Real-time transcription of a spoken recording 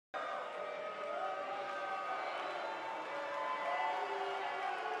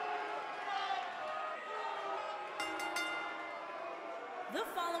The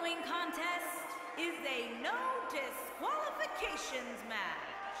following contest is a no disqualifications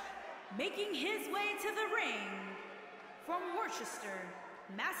match. Making his way to the ring from Worcester,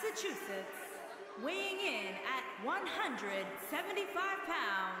 Massachusetts, weighing in at 175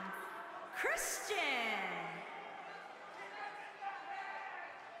 pounds, Christian.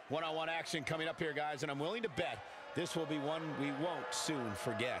 One-on-one action coming up here, guys, and I'm willing to bet this will be one we won't soon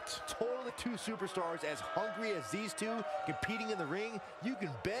forget. Totally two superstars as hungry as these two competing in the ring. You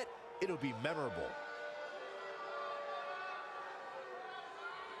can bet it'll be memorable.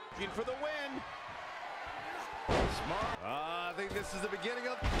 Looking for the win. Smart. I think this is the beginning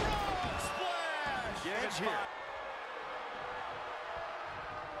of frog splash. Edge here.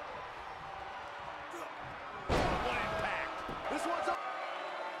 What impact. This one's up.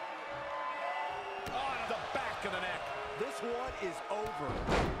 On the back of the neck. This one is over.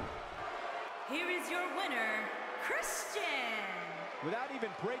 Here is your winner, Christian. Without even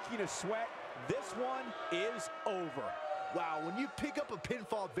breaking a sweat, this one is over. Wow, when you pick up a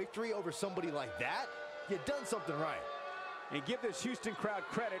pinfall victory over somebody like that, you've done something right. And give this Houston crowd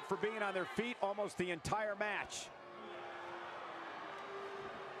credit for being on their feet almost the entire match.